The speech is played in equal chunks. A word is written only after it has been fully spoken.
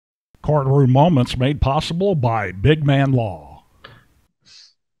courtroom moments made possible by Big Man Law.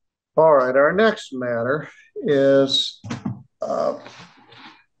 All right, our next matter is uh,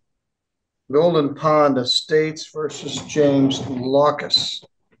 Golden Pond Estates versus James Locus.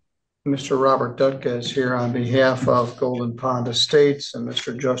 Mr. Robert Dutka is here on behalf of Golden Pond Estates, and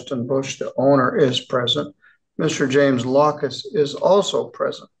Mr. Justin Bush, the owner, is present. Mr. James Locus is also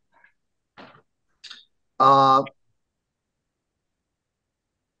present.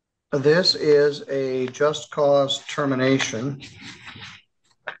 This is a just cause termination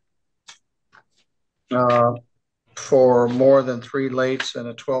for more than 3 lates in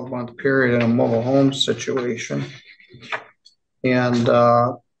a 12-month period in a mobile home situation. And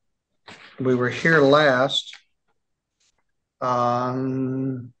we were here last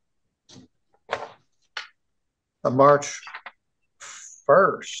on March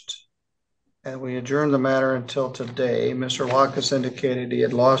 1st, and we adjourned the matter until today. Mr. Locus indicated he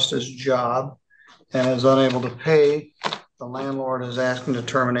had lost his job and is unable to pay. The landlord is asking to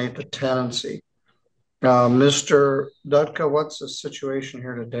terminate the tenancy. Mr. Dutka, what's the situation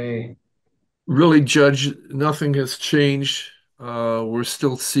here today? Really, Judge, nothing has changed. We're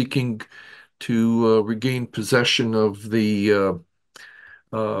still seeking to regain possession of the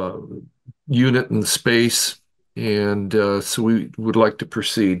unit and space, and so we would like to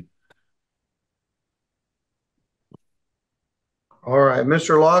proceed. All right,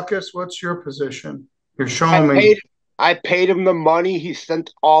 Mr. Locus, what's your position? You're showing me. I paid him the money. He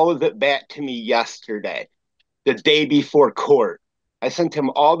sent all of it back to me yesterday, the day before court. I sent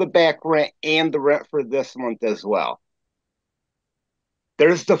him all the back rent and the rent for this month as well.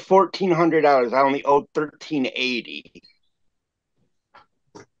 There's the $1,400. I only owed $1,380.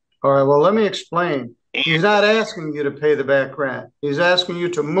 All right, well, let me explain. He's not asking you to pay the back rent. He's asking you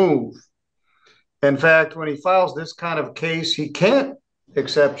to move. In fact, when he files this kind of case, he can't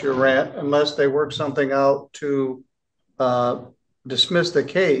accept your rent unless they work something out to dismiss the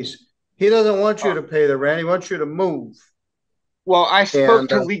case. He doesn't want you to pay the rent. He wants you to move. Well, I spoke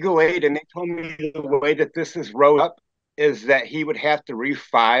to legal aid, and they told me the way that this is wrote up is that he would have to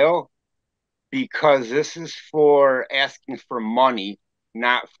refile because this is for asking for money,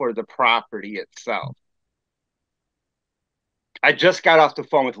 not for the property itself. I just got off the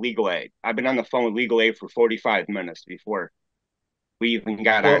phone with legal aid. I've been on the phone with legal aid for 45 minutes before we even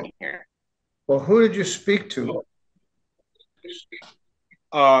got on here. Well, who did you speak to?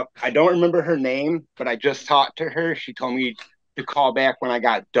 I don't remember her name, but I just talked to her. She told me to call back when I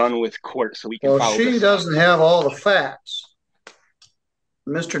got done with court so we can follow this. She doesn't have all the facts.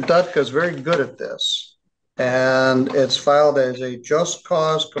 Mr. Dutka is very good at this, and it's filed as a just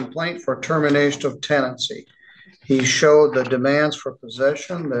cause complaint for termination of tenancy. He showed the demands for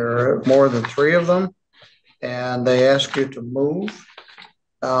possession. There are more than 3 of them, and they ask you to move.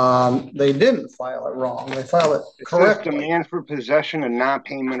 They didn't file it wrong. They filed it correctly. Demand for possession and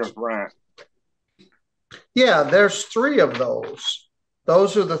non-payment of rent. Yeah, there's 3 of those.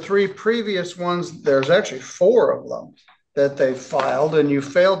 Those are the 3 previous ones. There's actually 4 of them that they filed, and you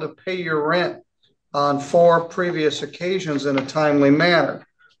failed to pay your rent on 4 previous occasions in a timely manner.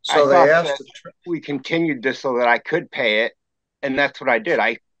 So they asked. We continued this so that I could pay it, and that's what I did.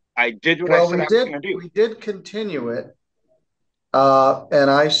 I did what I said I was going to do. We did continue it, and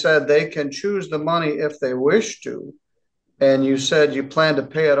I said they can choose the money if they wish to. And you said you plan to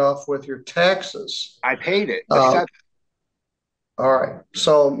pay it off with your taxes. I paid it. All right.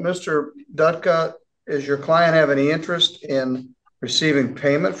 So, Mr. Dutka, is your client have any interest in receiving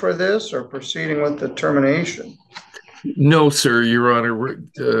payment for this or proceeding with the termination? No, sir, Your Honor.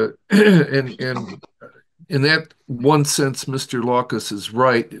 And in that one sense, Mr. Locus is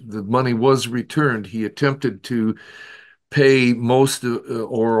right. The money was returned. He attempted to pay most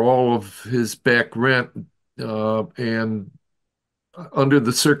or all of his back rent, and under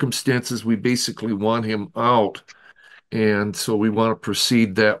the circumstances, we basically want him out, and so we want to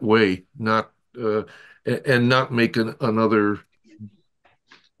proceed that way, not and not make another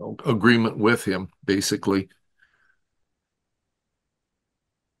agreement with him, basically.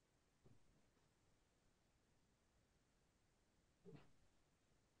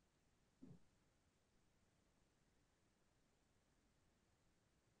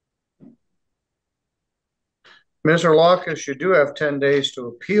 Mr. Locus, you do have 10 days to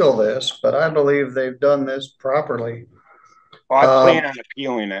appeal this, but I believe they've done this properly. Well, I plan on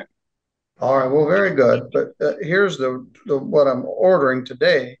appealing it. All right, well, very good. But here's the what I'm ordering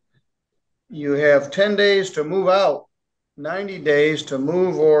today. You have 10 days to move out, 90 days to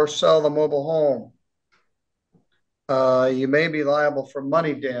move or sell the mobile home. You may be liable for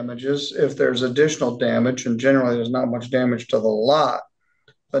money damages if there's additional damage, and generally there's not much damage to the lot.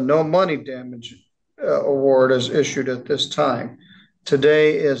 no money damage award is issued at this time.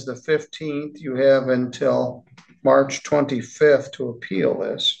 Today is the 15th. You have until March 25th to appeal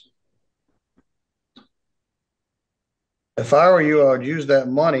this. If I were you, I would use that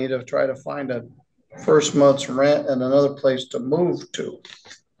money to try to find a first month's rent and another place to move to.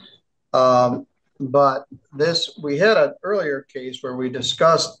 But this, we had an earlier case where we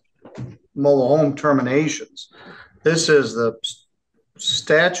discussed mobile home terminations. This is the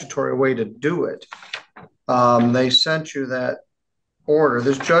statutory way to do it. They sent you that order.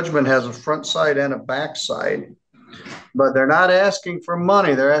 This judgment has a front side and a back side, but they're not asking for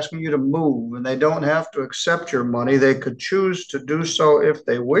money. They're asking you to move, and they don't have to accept your money. They could choose to do so if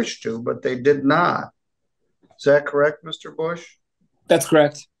they wish to, but they did not. Is that correct, Mr. Bush? That's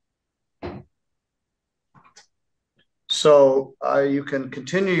correct. So you can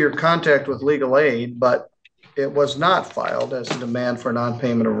continue your contact with legal aid, but it was not filed as a demand for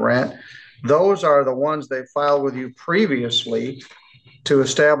non-payment of rent. Those are the ones they filed with you previously to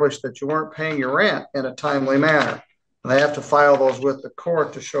establish that you weren't paying your rent in a timely manner. And they have to file those with the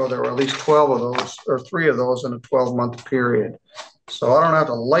court to show there were at least 12 of those or 3 of those in a 12-month period. So I don't have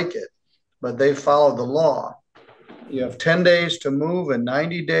to like it, but they followed the law. You have 10 days to move and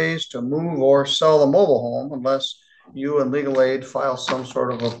 90 days to move or sell the mobile home unless you and legal aid file some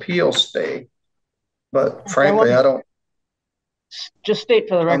sort of appeal stay. But frankly, I don't. Just state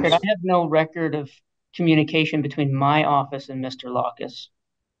for the record, I have no record of communication between my office and Mr. Lockus.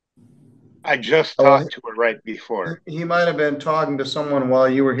 I just talked to her right before. He might have been talking to someone while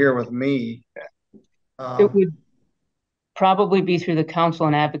you were here with me. It would probably be through the counsel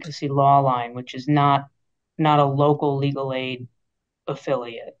and advocacy law line, which is not a local legal aid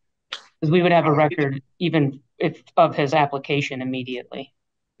affiliate, because we would have a record even of his application immediately.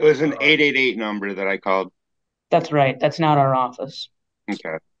 It was an 888 number that I called. That's right. That's not our office.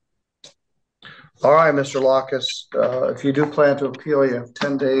 Okay. All right, Mr. Lockus, if you do plan to appeal, you have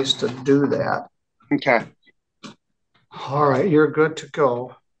 10 days to do that. Okay. All right, you're good to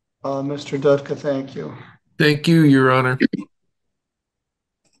go. Mr. Dudka, thank you. Thank you, Your Honor.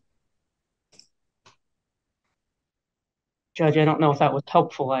 Judge, I don't know if that was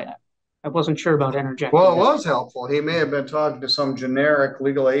helpful. I wasn't sure about interjecting. Well, it was helpful. He may have been talking to some generic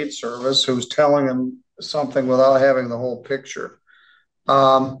legal aid service who's telling him something without having the whole picture.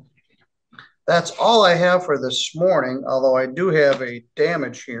 That's all I have for this morning, although I do have a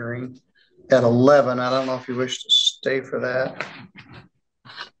damage hearing at 11. I don't know if you wish to stay for that.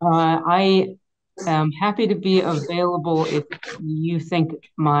 I am happy to be available if you think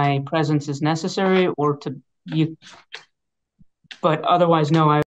my presence is necessary, or but otherwise, no,